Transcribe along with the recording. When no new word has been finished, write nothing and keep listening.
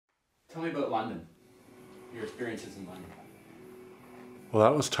Tell me about London, your experiences in London. Well,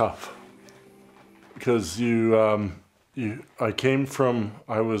 that was tough because I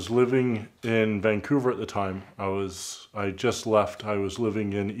was living in Vancouver at the time. I just left. I was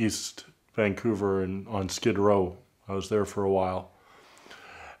living in East Vancouver and on Skid Row. I was there for a while.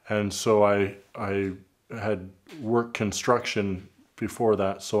 And so I had worked construction before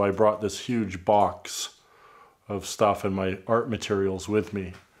that, so I brought this huge box of stuff and my art materials with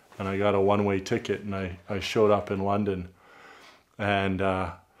me. And I got a one-way ticket and I showed up in London. And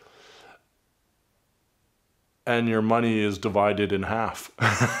your money is divided in half.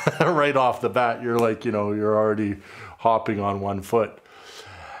 Right off the bat, you're like, you're already hopping on one foot.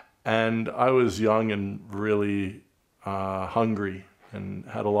 And I was young and really hungry and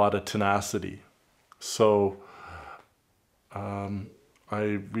had a lot of tenacity. So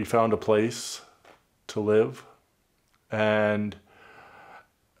we found a place to live, and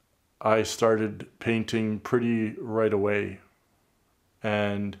I started painting pretty right away.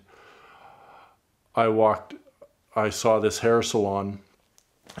 And I saw this hair salon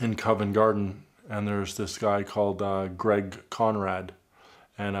in Covent Garden, and there's this guy called Greg Conrad.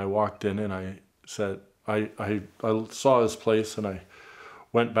 And I walked in and I said, I saw his place, and I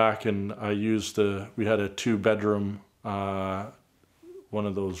went back and I used we had a 2-bedroom, one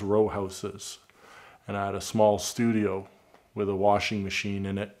of those row houses. And I had a small studio with a washing machine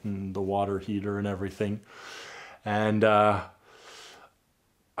in it and the water heater and everything. And I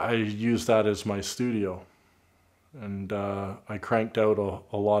used that as my studio. And I cranked out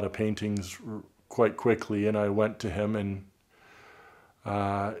a lot of paintings quite quickly, and I went to him, and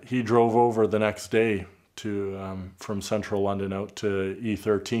he drove over the next day from central London out to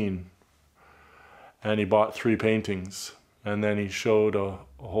E13, and he bought 3 paintings, and then he showed a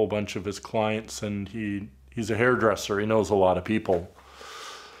whole bunch of his clients, and he's a hairdresser, he knows a lot of people.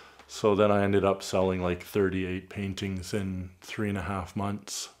 So then I ended up selling like 38 paintings in 3.5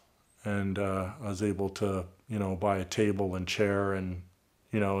 months, and I was able to buy a table and chair, and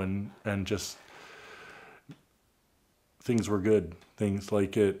and just things were good. Things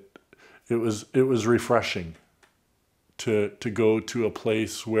like it was refreshing to go to a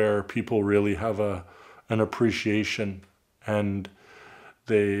place where people really have an appreciation, and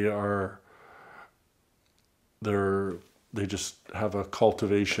they just have a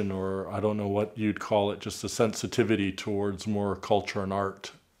cultivation, or I don't know what you'd call it, just a sensitivity towards more culture and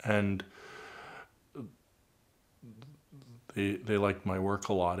art. And they liked my work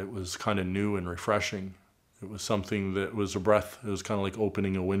a lot. It was kind of new and refreshing. It was something that was a breath. It was kind of like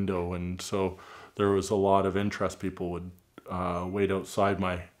opening a window. And so there was a lot of interest. People would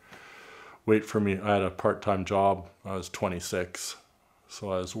wait for me. I had a part-time job. I was 26. So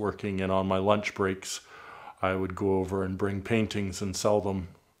I was working, and on my lunch breaks, I would go over and bring paintings and sell them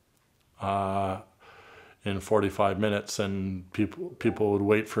in 45 minutes, and people would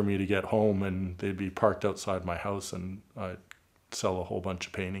wait for me to get home, and they'd be parked outside my house, and I'd sell a whole bunch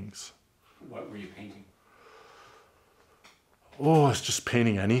of paintings. What were you painting? Oh, it's just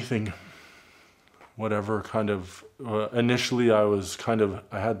painting anything. Whatever kind of, initially I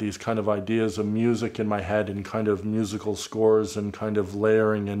had these kind of ideas of music in my head, and kind of musical scores, and kind of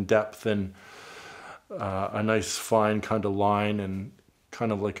layering and depth, and a nice fine kind of line, and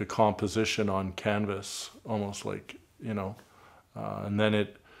kind of like a composition on canvas, almost like, and then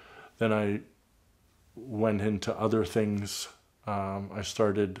I went into other things. I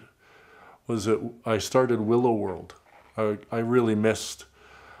started Willow World. I really missed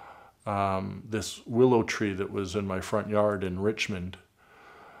this willow tree that was in my front yard in Richmond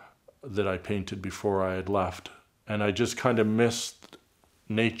that I painted before I had left. And I just kind of missed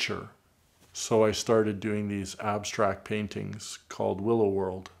nature. So I started doing these abstract paintings called Willow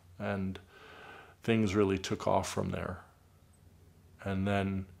World, and things really took off from there. And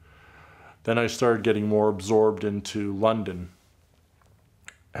then I started getting more absorbed into London.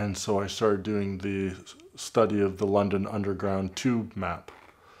 And so I started doing the study of the London Underground tube map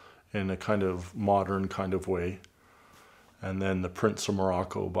in a kind of modern kind of way. And then the Prince of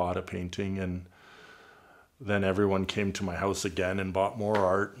Morocco bought a painting, and then everyone came to my house again and bought more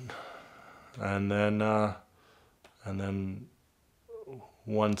art. And then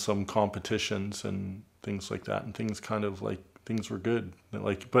won some competitions and things like that, and things were good.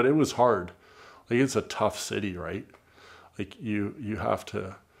 But it was hard. Like, it's a tough city, right? Like you have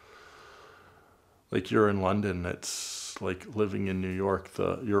to, like, you're in London, it's like living in New York.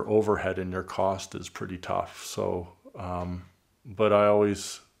 Your overhead and your cost is pretty tough. So, but I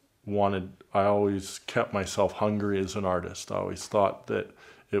always kept myself hungry as an artist. I always thought that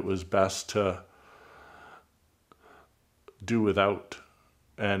it was best to do without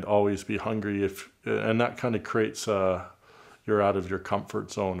and always be hungry. And that kind of creates you're out of your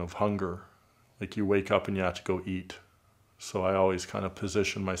comfort zone of hunger. Like you wake up and you have to go eat. So I always kind of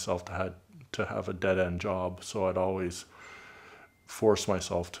position myself to have a dead end job. So I'd always force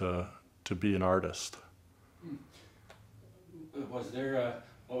myself to be an artist.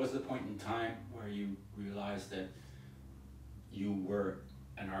 What was the point in time where you realized that you were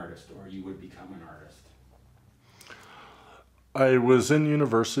an artist, or you would become an artist? I was in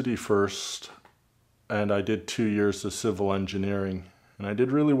university first, and I did 2 years of civil engineering, and I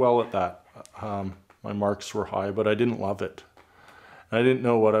did really well at that. My marks were high, but I didn't love it. I didn't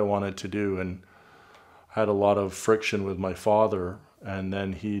know what I wanted to do, and had a lot of friction with my father, and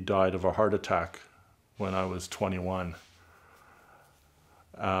then he died of a heart attack when I was 21.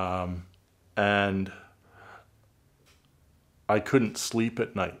 And I couldn't sleep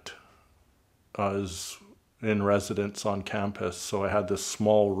at night. I was in residence on campus, so I had this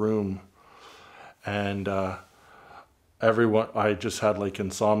small room, and I just had like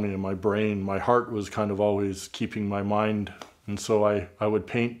insomnia in my brain. My heart was kind of always keeping my mind, and so I would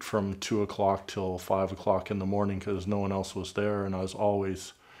paint from 2 o'clock till 5 o'clock in the morning because no one else was there, and I was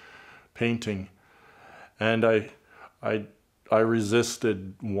always painting. And I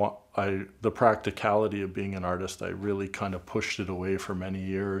resisted the practicality of being an artist. I really kind of pushed it away for many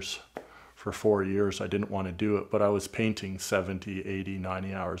years. For 4 years, I didn't want to do it, but I was painting 70, 80,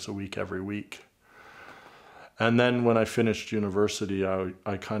 90 hours a week every week. And then when I finished university,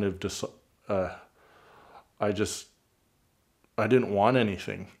 I kind of I didn't want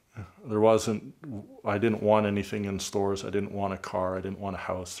anything. I didn't want anything in stores. I didn't want a car. I didn't want a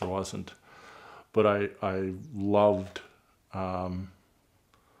house. There wasn't. But I loved, I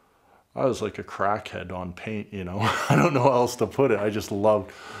was like a crackhead on paint, you know. I don't know how else to put it. I just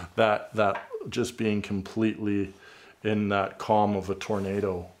loved that just being completely in that calm of a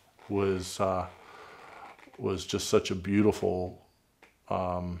tornado was just such a beautiful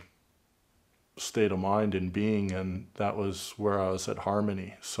state of mind and being, and that was where I was at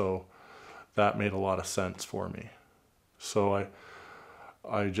harmony. So that made a lot of sense for me. So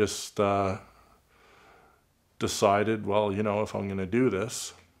I just decided, well, you know, if I'm going to do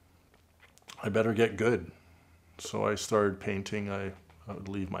this, I better get good. So I started painting. I would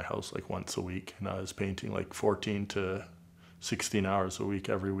leave my house like once a week, and I was painting like 14 to 16 hours a week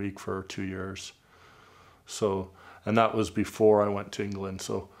every week for 2 years. So, and that was before I went to England.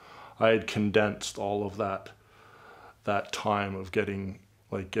 So I had condensed all of that time of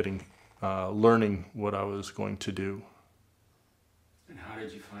learning what I was going to do. And how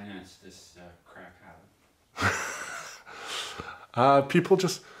did you finance this crack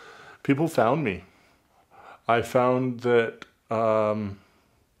habit? People found me. I found that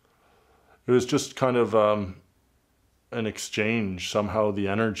it was just kind of an exchange. Somehow the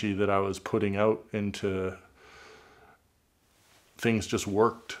energy that I was putting out into things just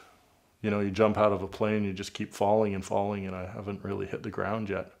worked. You know, you jump out of a plane, you just keep falling and falling, and I haven't really hit the ground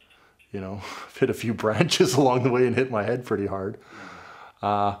yet. You know, I've hit a few branches along the way and hit my head pretty hard.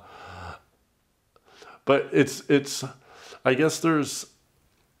 But it's, I guess there's,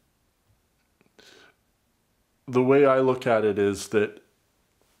 the way I look at it is that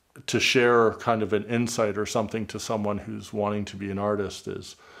to share kind of an insight or something to someone who's wanting to be an artist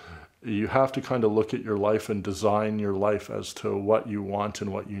is you have to kind of look at your life and design your life as to what you want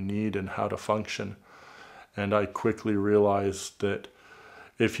and what you need and how to function. And I quickly realized that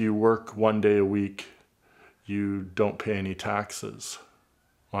if you work 1 day a week, you don't pay any taxes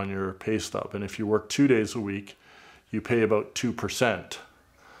on your pay stub. And if you work 2 days a week, you pay about 2%.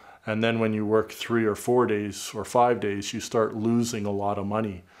 And then when you work 3 or 4 days or 5 days, you start losing a lot of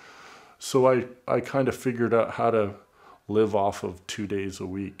money. So I kind of figured out how to live off of 2 days a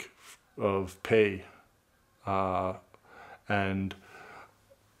week of pay. And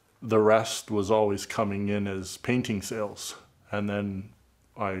the rest was always coming in as painting sales. And then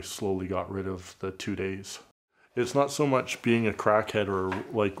I slowly got rid of the 2 days. It's not so much being a crackhead or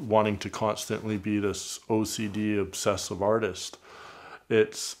like wanting to constantly be this OCD obsessive artist.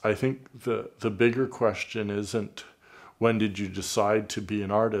 It's, I think the bigger question isn't when did you decide to be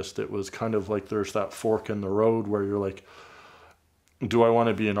an artist. It was kind of like there's that fork in the road where you're like, do I want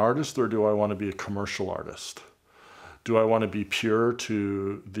to be an artist or do I want to be a commercial artist? Do I want to be pure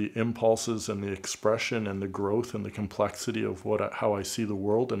to the impulses and the expression and the growth and the complexity of how I see the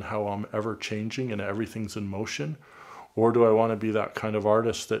world and how I'm ever changing and everything's in motion? Or do I want to be that kind of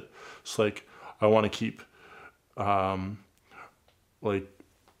artist that's like, I want to keep like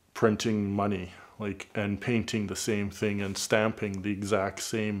printing money, like, and painting the same thing and stamping the exact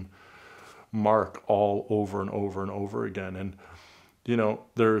same mark all over and over and over again. And you know,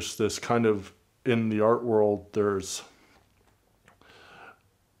 there's this kind of, in the art world, there's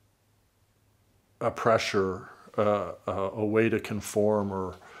a pressure, a way to conform,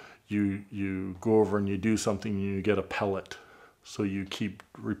 or you go over and you do something and you get a pellet. So you keep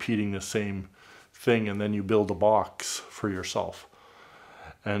repeating the same thing, and then you build a box for yourself.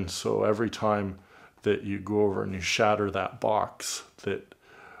 And so every time that you go over and you shatter that box that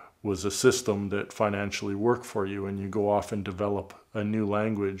was a system that financially worked for you, and you go off and develop a new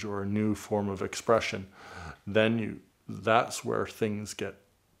language or a new form of expression, then that's where things get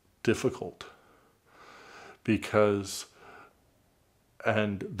difficult. Because,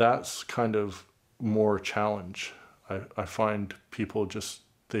 and that's kind of more challenge. I find people just,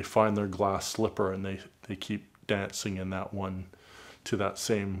 they find their glass slipper and they keep dancing in that one, to that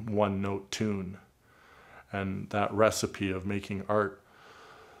same one note tune, and that recipe of making art.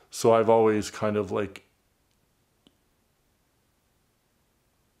 So I've always kind of like,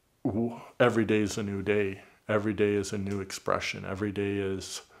 every day is a new day. Every day is a new expression. Every day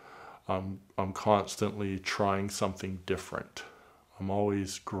is, I'm constantly trying something different. I'm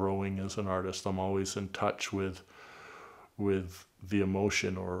always growing as an artist. I'm always in touch with the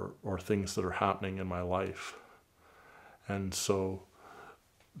emotion or things that are happening in my life. And so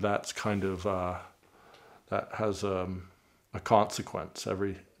that's kind of, that has a consequence.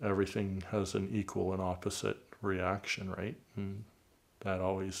 Everything has an equal and opposite reaction, right? And that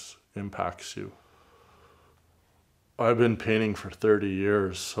always impacts you. I've been painting for 30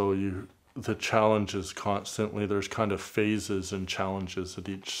 years, so the challenge is constantly, there's kind of phases and challenges at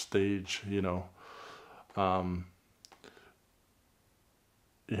each stage, you know.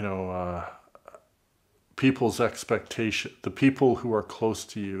 People's expectation, the people who are close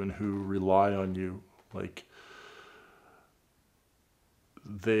to you and who rely on you, like,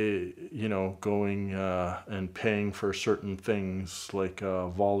 they, you know, going and paying for certain things like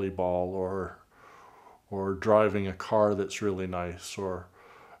volleyball, or driving a car that's really nice, or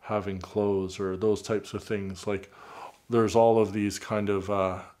having clothes, or those types of things. Like, there's all of these kind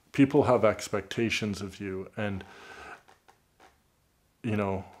of, people have expectations of you, and, you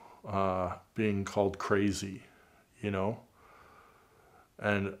know, being called crazy, you know,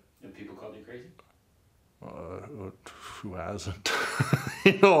 and people called you crazy? Who hasn't?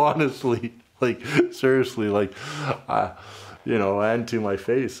 You know, honestly, like, seriously, like, you know, and to my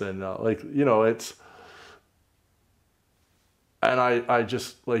face, and like, you know, it's, and I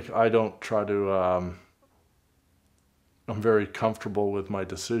just, like, I don't try to, I'm very comfortable with my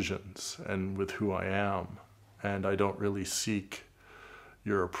decisions and with who I am, and I don't really seek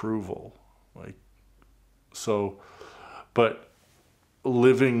your approval, like, so, but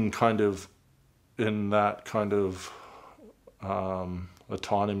living kind of in that kind of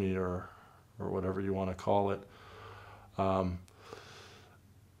autonomy, or whatever you want to call it,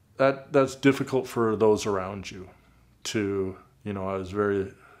 that's difficult for those around you to, you know. I was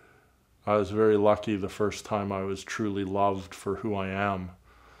very lucky. The first time I was truly loved for who I am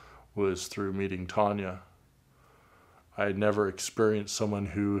was through meeting Tanya. I had never experienced someone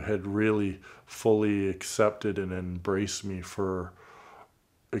who had really fully accepted and embraced me for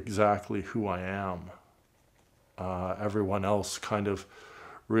exactly who I am. Everyone else kind of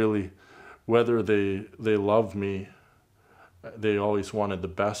really, whether they loved me, they always wanted the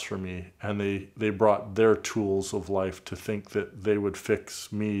best for me, and they brought their tools of life to think that they would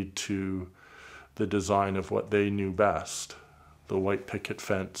fix me to the design of what they knew best. The white picket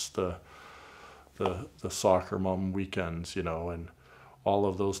fence, the soccer mom weekends, you know, and all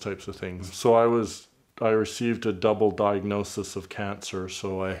of those types of things. So I received a double diagnosis of cancer,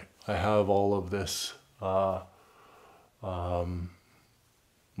 so I have all of this,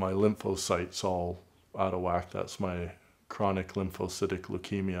 my lymphocytes all out of whack. That's my chronic lymphocytic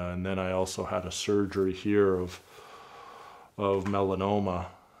leukemia. And then I also had a surgery here of melanoma,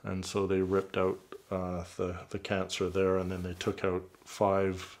 and so they ripped out the cancer there, and then they took out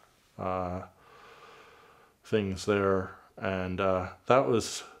 5 things there, and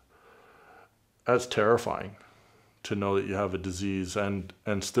that's terrifying, to know that you have a disease and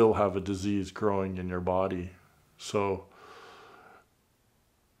still have a disease growing in your body. So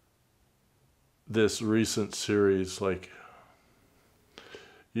this recent series, like,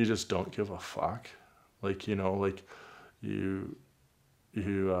 you just don't give a fuck. Like, you know, like, you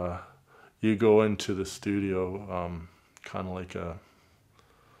go into the studio, kind of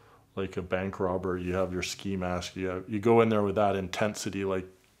like a bank robber. You have your ski mask. You go in there with that intensity, like,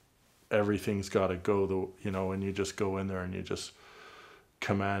 everything's got to go, you know, and you just go in there and you just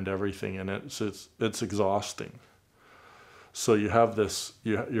command everything, and it's exhausting. So you have this,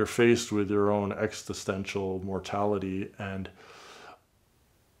 you're faced with your own existential mortality, and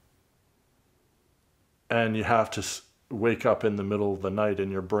and you have to wake up in the middle of the night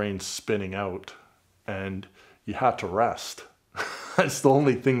and your brain's spinning out, and you have to rest. That's the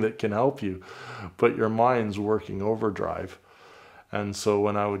only thing that can help you, but your mind's working overdrive. And so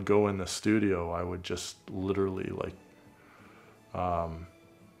when I would go in the studio, I would just literally like,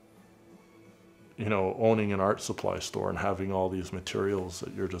 owning an art supply store and having all these materials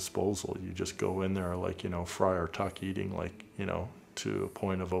at your disposal, you just go in there like, Friar Tuck eating like, to a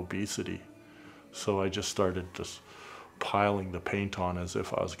point of obesity. So I just started just piling the paint on as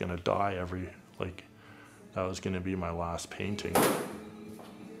if I was going to die that was going to be my last painting.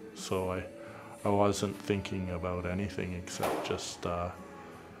 So I wasn't thinking about anything except just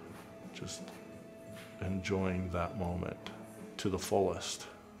enjoying that moment to the fullest.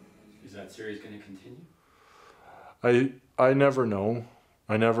 Is that series going to continue? I never know.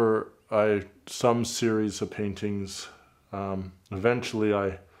 Some series of paintings, eventually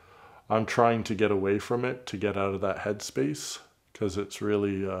I'm trying to get away from it, to get out of that headspace, because it's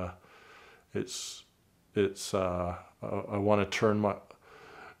really, I want to turn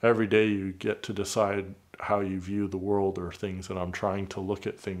every day you get to decide how you view the world or things, and I'm trying to look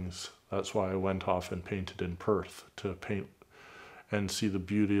at things. That's why I went off and painted in Perth, to paint and see the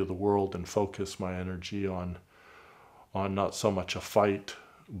beauty of the world and focus my energy on not so much a fight,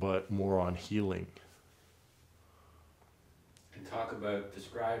 but more on healing. And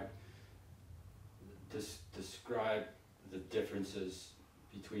describe the differences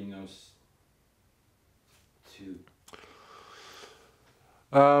between those two.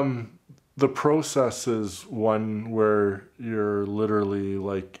 The process is one where you're literally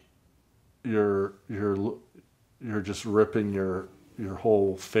like, you're just ripping your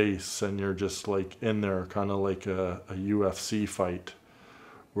whole face, and you're just like in there kind of like a UFC fight,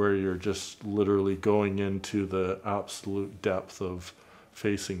 where you're just literally going into the absolute depth of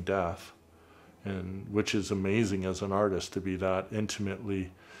facing death, and which is amazing as an artist, to be that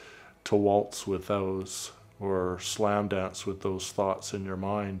intimately, to waltz with those or slam dance with those thoughts in your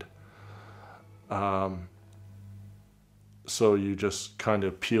mind. So you just kind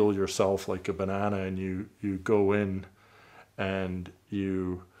of peel yourself like a banana, and you go in and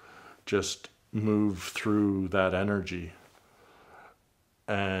you just move through that energy.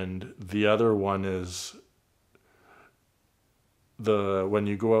 And the other one is when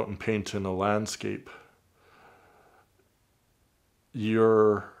you go out and paint in a landscape,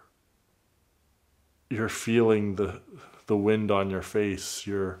 you're feeling the wind on your face.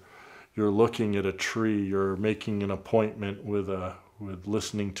 You're looking at a tree. You're making an appointment with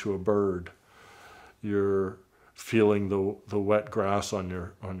listening to a bird. You're feeling the wet grass on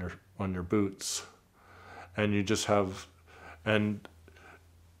your boots, and you just have, and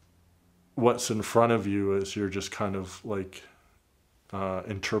what's in front of you is you're just kind of like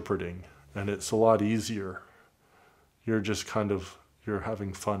interpreting, and it's a lot easier. You're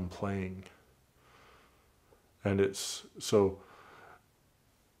having fun playing, and it's so.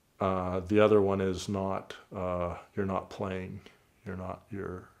 The other one is not, you're not playing,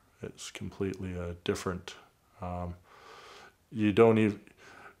 it's completely a different,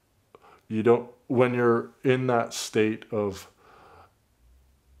 when you're in that state of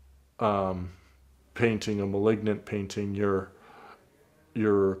painting a malignant painting,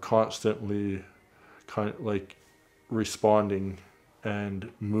 you're constantly kind of like responding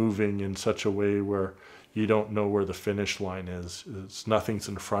and moving in such a way where you don't know where the finish line is. Nothing's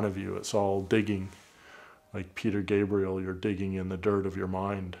in front of you. It's all digging. Like Peter Gabriel, you're digging in the dirt of your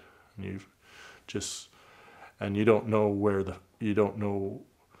mind. And you don't know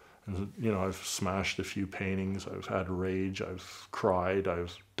I've smashed a few paintings. I've had rage. I've cried.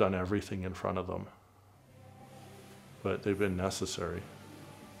 I've done everything in front of them. But they've been necessary.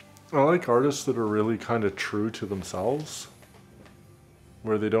 I like artists that are really kind of true to themselves,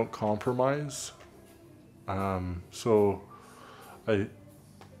 where they don't compromise. So I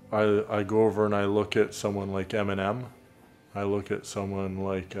go over and I look at someone like Eminem. I look at someone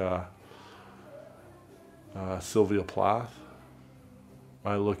like Sylvia Plath.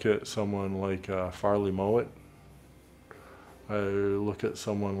 I look at someone like Farley Mowat. I look at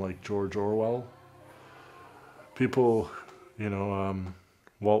someone like George Orwell. People,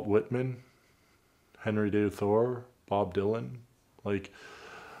 Walt Whitman, Henry David Thoreau, Bob Dylan, like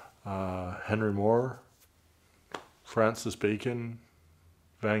Henry Moore, Francis Bacon,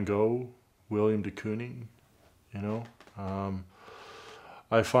 Van Gogh, William de Kooning,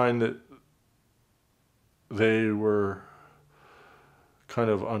 I find that they were kind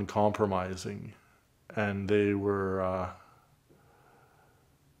of uncompromising, and they were,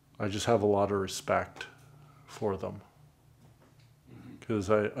 I just have a lot of respect for them, because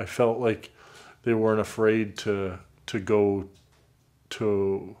I felt like they weren't afraid to go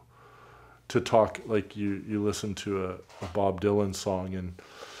to talk, like you listen to a Bob Dylan song and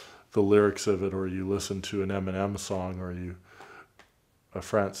the lyrics of it, or you listen to an Eminem song, or a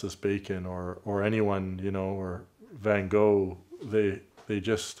Francis Bacon, or anyone, you know, or Van Gogh. They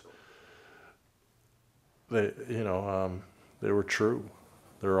just, they, you know, they were true.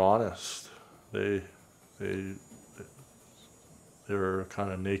 They're honest. They were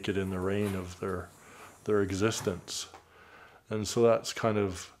kind of naked in the rain of their existence. And so that's kind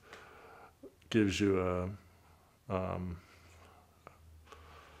of gives you a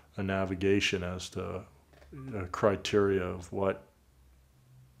navigation as to a criteria of what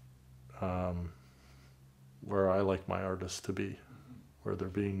where I like my artists to be, where they're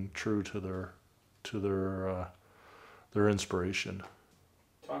being true to their inspiration.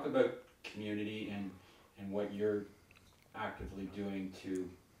 Talk about community and what you're actively doing to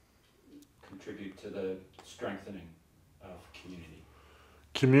contribute to the strengthening of community.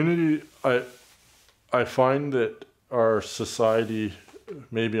 Community, I find that our society,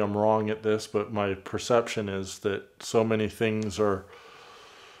 maybe I'm wrong at this, but my perception is that so many things are,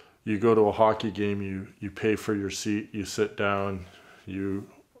 you go to a hockey game, you pay for your seat, you sit down, you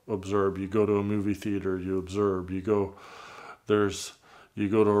observe. You go to a movie theater, you observe. You go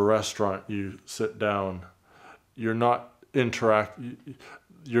to a restaurant, you sit down. You're not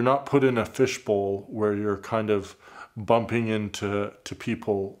you're not put in a fishbowl where you're kind of bumping into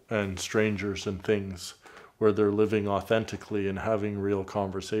people and strangers and things, where they're living authentically and having real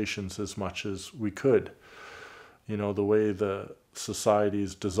conversations as much as we could. You know, the way the society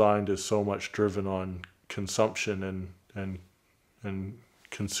is designed is so much driven on consumption and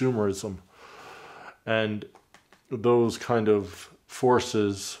consumerism. And those kind of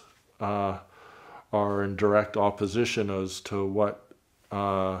forces are in direct opposition as to what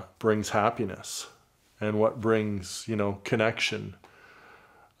brings happiness and what brings, you know, connection.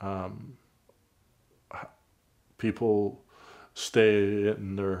 People stay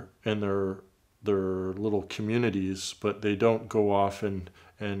in their little communities, but they don't go off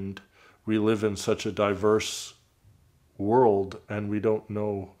and we live in such a diverse world, and we don't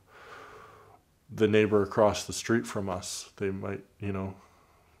know the neighbor across the street from us. They might, you know,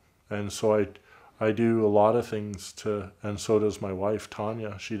 and so I do a lot of things and so does my wife,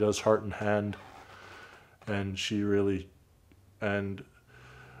 Tanya. She does Heart and Hand, and and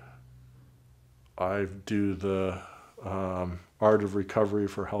I do the Art of Recovery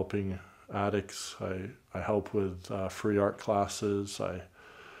for helping addicts. I help with free art classes.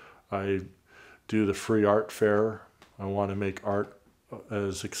 I do the free art fair. I want to make art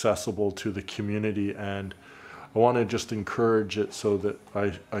as accessible to the community, and I want to just encourage it so that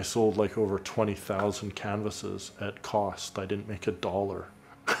I sold like over 20,000 canvases at cost. I didn't make $1.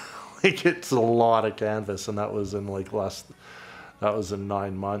 Like, it's a lot of canvas, and that was in that was in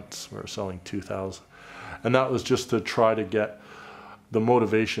 9 months. We were selling 2,000. And that was just to try to get, the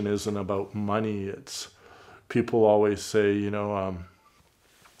motivation isn't about money. It's, people always say, you know,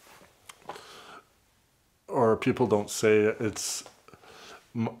 or people don't say it, it's,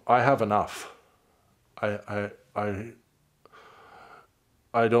 I have enough. I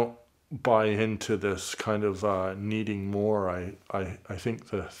don't buy into this kind of needing more. I think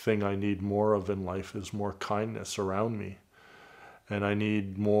the thing I need more of in life is more kindness around me. And I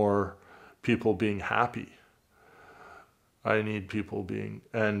need more people being happy. I need people being,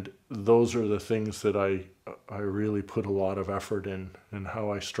 and those are the things that I really put a lot of effort in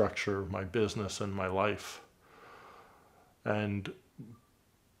how I structure my business and my life. And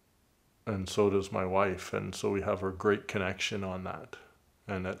so does my wife, and so we have a great connection on that,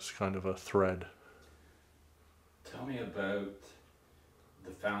 and that's kind of a thread. Tell me about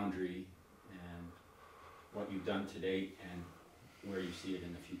the Foundry and what you've done to date and where you see it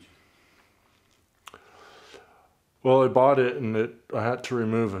in the future. Well, I bought it, and I had to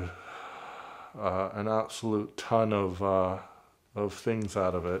remove an absolute ton of things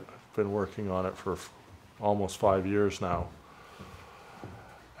out of it. I've been working on it for almost 5 years now,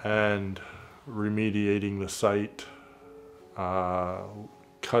 and remediating the site,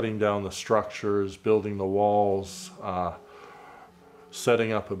 cutting down the structures, building the walls,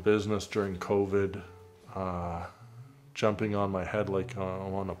 setting up a business during COVID, jumping on my head like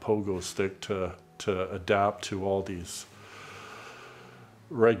on a pogo stick to adapt to all these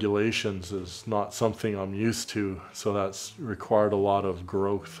regulations is not something I'm used to, so that's required a lot of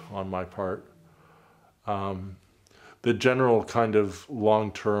growth on my part. The general kind of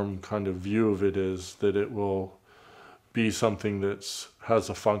long-term kind of view of it is that it will be something that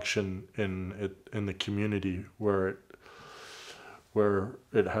has a function in the community, where where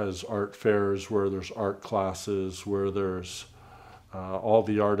it has art fairs, where there's art classes, where there's all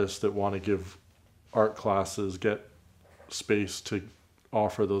the artists that want to give art classes get space to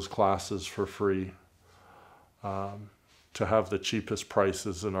offer those classes for free, to have the cheapest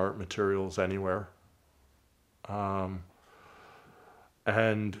prices in art materials anywhere,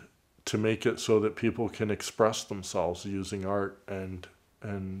 and to make it so that people can express themselves using art, and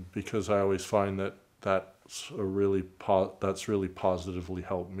because I always find that that's really positively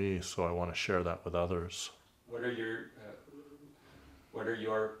helped me, so I want to share that with others. What are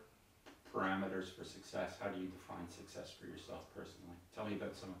your parameters for success? How do you define success for yourself personally? Tell me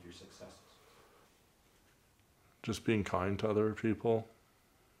about some of your successes. Just being kind to other people,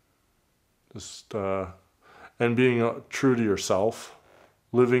 just and being true to yourself,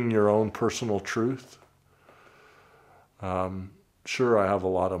 living your own personal truth. Sure, I have a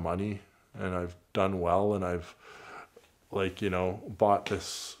lot of money and I've done well, and I've bought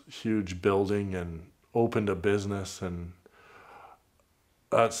this huge building and opened a business, and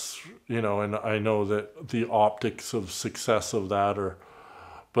that's, and I know that the optics of success of that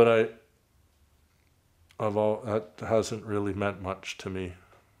but that hasn't really meant much to me.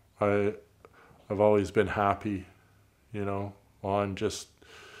 I've always been happy, on just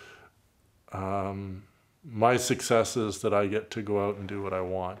my success is that I get to go out and do what I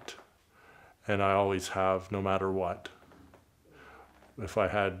want, and I always have, no matter what. If I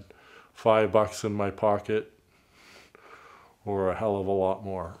had $5 in my pocket, or a hell of a lot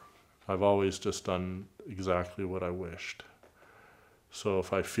more, I've always just done exactly what I wished. So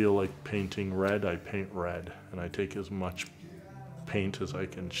if I feel like painting red, I paint red, and I take as much paint as I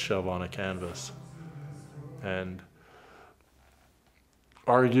can shove on a canvas. And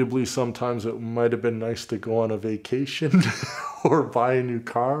arguably sometimes it might have been nice to go on a vacation or buy a new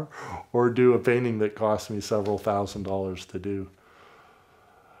car or do a painting that cost me several $1,000s to do.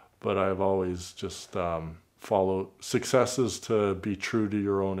 But I've always just followed. Success is to be true to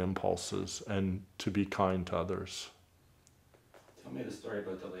your own impulses and to be kind to others. Tell me the story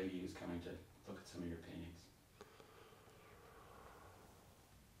about the lady who's coming to look at some of your paintings.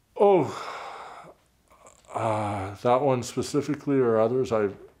 That one specifically, or others?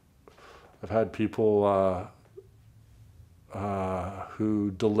 I've had people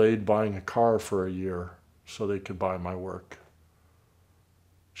who delayed buying a car for a year so they could buy my work.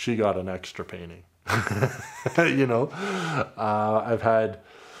 She got an extra painting. I've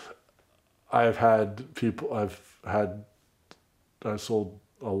had people. I've sold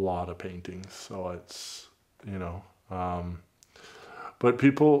a lot of paintings, so it's but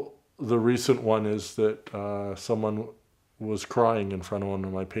people. The recent one is that someone was crying in front of one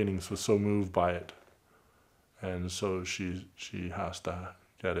of my paintings, was so moved by it, and so she has to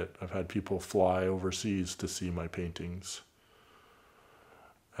get it. I've had people fly overseas to see my paintings,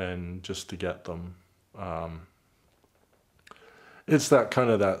 and just to get them. It's that kind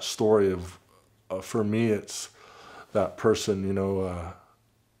of that story of, for me, it's that person,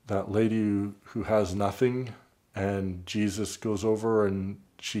 that lady who has nothing, and Jesus goes over and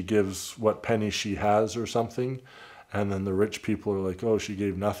she gives what penny she has or something, and then the rich people are like, oh, she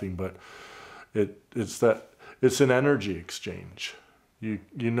gave nothing, but it's an energy exchange.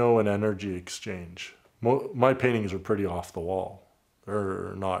 An energy exchange. My paintings are pretty off the wall.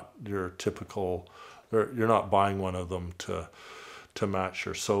 They're not your typical. You're not buying one of them to match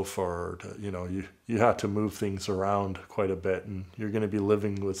your sofa, or you have to move things around quite a bit, and you're going to be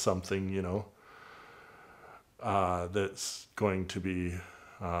living with something that's going to be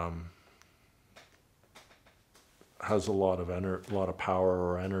has a lot of power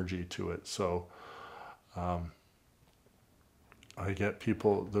or energy to it. So I get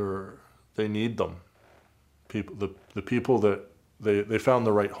people, they need them. The people that they found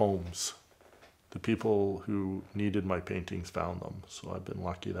the right homes. The people who needed my paintings found them. So I've been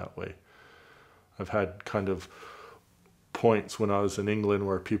lucky that way. I've had kind of points when I was in England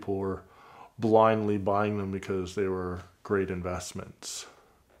where people were blindly buying them because they were great investments.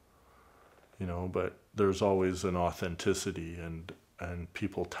 But there's always an authenticity, and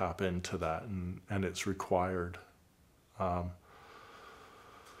people tap into that, and it's required.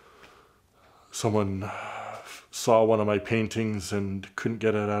 Someone saw one of my paintings and couldn't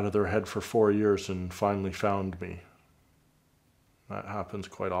get it out of their head for 4 years and finally found me. That happens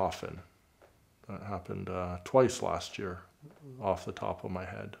quite often. That happened twice last year, off the top of my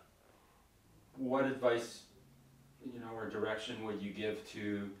head. What advice, or direction would you give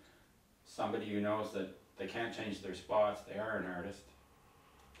to somebody who knows that they can't change their spots, they are an artist,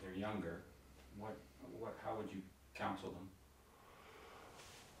 they're younger? How would you counsel them?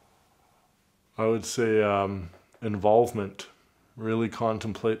 I would say involvement. Really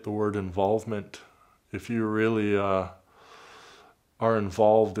contemplate the word involvement. If you really are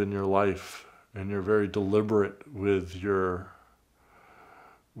involved in your life and you're very deliberate with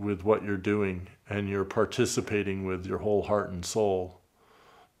what you're doing and you're participating with your whole heart and soul,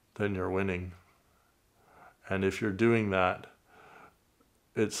 then you're winning. And if you're doing that,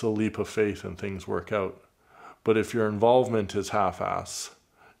 it's a leap of faith and things work out. But if your involvement is half-ass,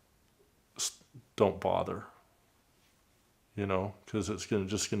 don't bother. You know, because it's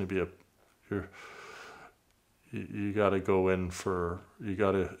just going to be you got to go in for, you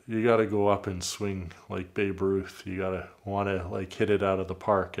got to go up and swing like Babe Ruth. You got to want to like hit it out of the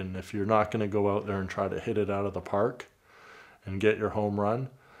park. And if you're not going to go out there and try to hit it out of the park and get your home run,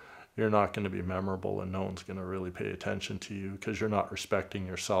 you're not going to be memorable, and no one's going to really pay attention to you because you're not respecting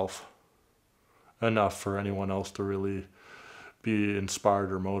yourself enough for anyone else to really be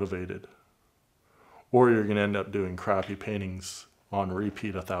inspired or motivated. Or you're going to end up doing crappy paintings on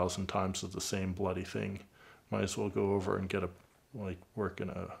repeat 1,000 times of the same bloody thing. Might as well go over and get work in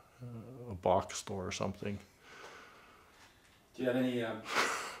a box store or something. Do you have any...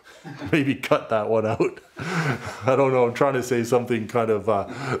 Maybe cut that one out. I don't know. I'm trying to say something kind of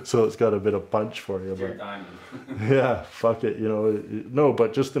so it's got a bit of punch for you. But diamond. Yeah, fuck it. You know, no,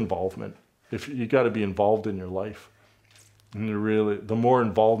 but just involvement. If you got to be involved in your life. And the more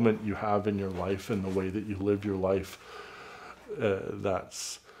involvement you have in your life and the way that you live your life,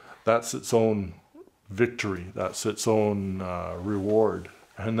 that's its own victory. That's its own reward.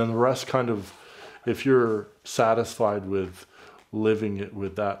 And then the rest kind of, if you're satisfied with living it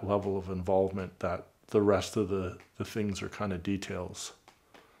with that level of involvement, that the rest of the things are kind of details.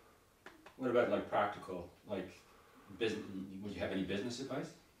 What about like practical, like business? Would you have any business advice?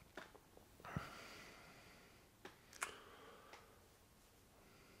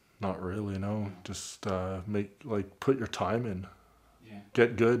 Not really, no. Just put your time in. Yeah.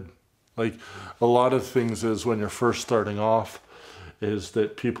 Get good. Like a lot of things is when you're first starting off, is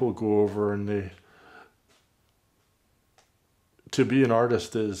that people go over and to be an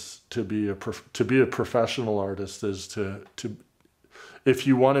artist is to be a professional artist is to if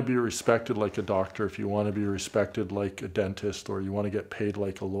you want to be respected like a doctor, if you want to be respected like a dentist, or you want to get paid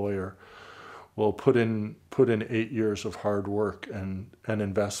like a lawyer, well, put in 8 years of hard work and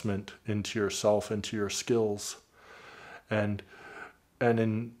investment into yourself, into your skills. And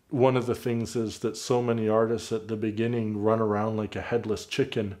in one of the things is that so many artists at the beginning run around like a headless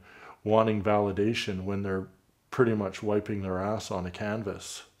chicken wanting validation when they're pretty much wiping their ass on a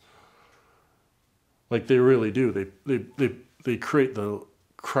canvas. Like they really do. They create the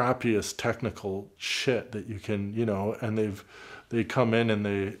crappiest technical shit that you can, you know, and they come in and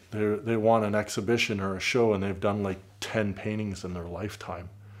they want an exhibition or a show, and they've done like 10 paintings in their lifetime,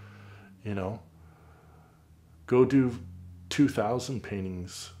 you know. Go do 2,000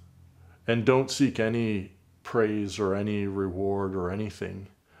 paintings and don't seek any praise or any reward or anything.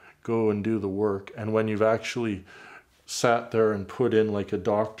 Go and do the work. And when you've actually sat there and put in like a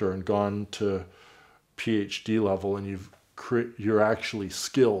doctor and gone to PhD level, and you're actually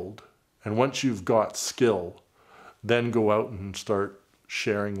skilled, and once you've got skill, then go out and start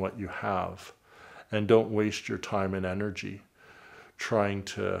sharing what you have. And don't waste your time and energy trying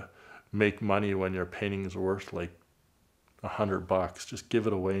to make money when your painting's worth like $100. Just give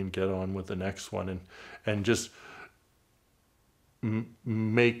it away and get on with the next one, and just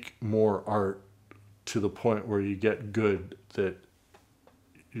make more art to the point where you get good, that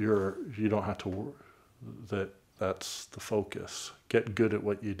you don't have to work, that's the focus. Get good at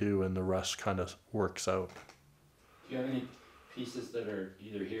what you do, and the rest kind of works out. Do you have any pieces that are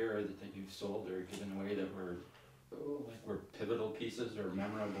either here or that you've sold or given away that were pivotal pieces or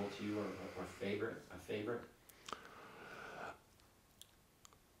memorable to you, or a favorite?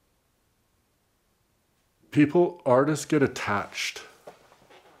 Artists get attached.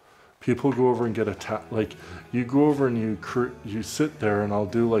 People go over and get attached. Like you go over and you sit there, and I'll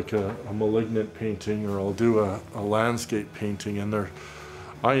do like a malignant painting, or I'll do a landscape painting, and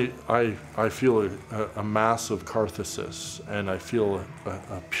I feel a massive catharsis, and I feel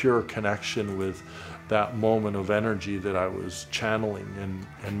a pure connection with that moment of energy that I was channeling,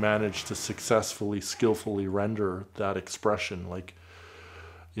 and managed to successfully, skillfully render that expression, like,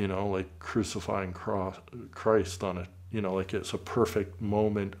 you know, like crucifying Christ on a, you know, like it's a perfect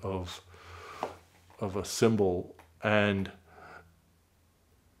moment of a symbol. And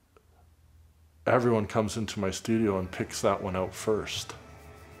everyone comes into my studio and picks that one out first,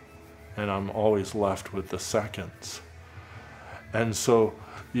 and I'm always left with the seconds. And so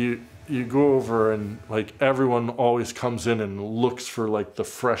you go over, and like everyone always comes in and looks for like the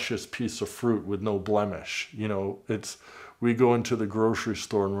freshest piece of fruit with no blemish. You know, it's we go into the grocery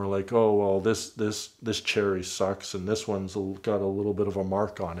store and we're like, oh, well, this cherry sucks and this one's got a little bit of a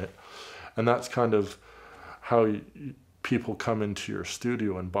mark on it. And that's kind of how people come into your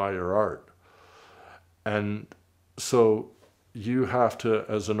studio and buy your art. And so you have to,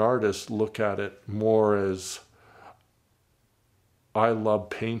 as an artist, look at it more as, I love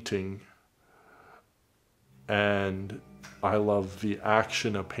painting and I love the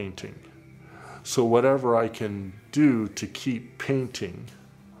action of painting. So whatever I can do to keep painting,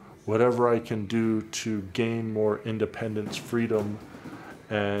 whatever I can do to gain more independence, freedom,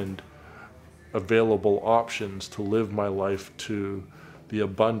 and available options to live my life to the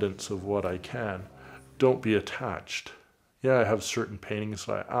abundance of what I can, don't be attached. Yeah, I have certain paintings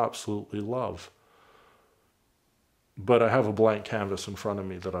that I absolutely love, but I have a blank canvas in front of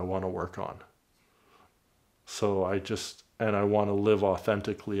me that I want to work on. So I want to live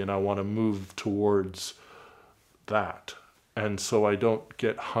authentically, and I want to move towards that. And so I don't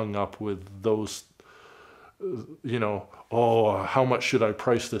get hung up with those, oh, how much should I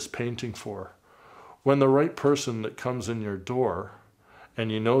price this painting for? When the right person that comes in your door,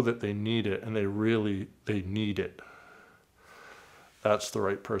 and you know that they need it, and they need it, that's the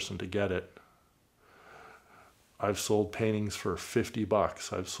right person to get it. I've sold paintings for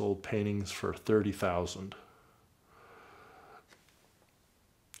 $50. I've sold paintings for 30,000.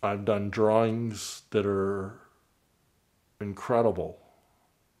 I've done drawings that are incredible,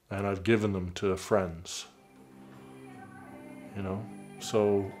 and I've given them to friends,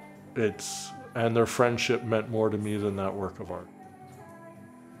 so and their friendship meant more to me than that work of art.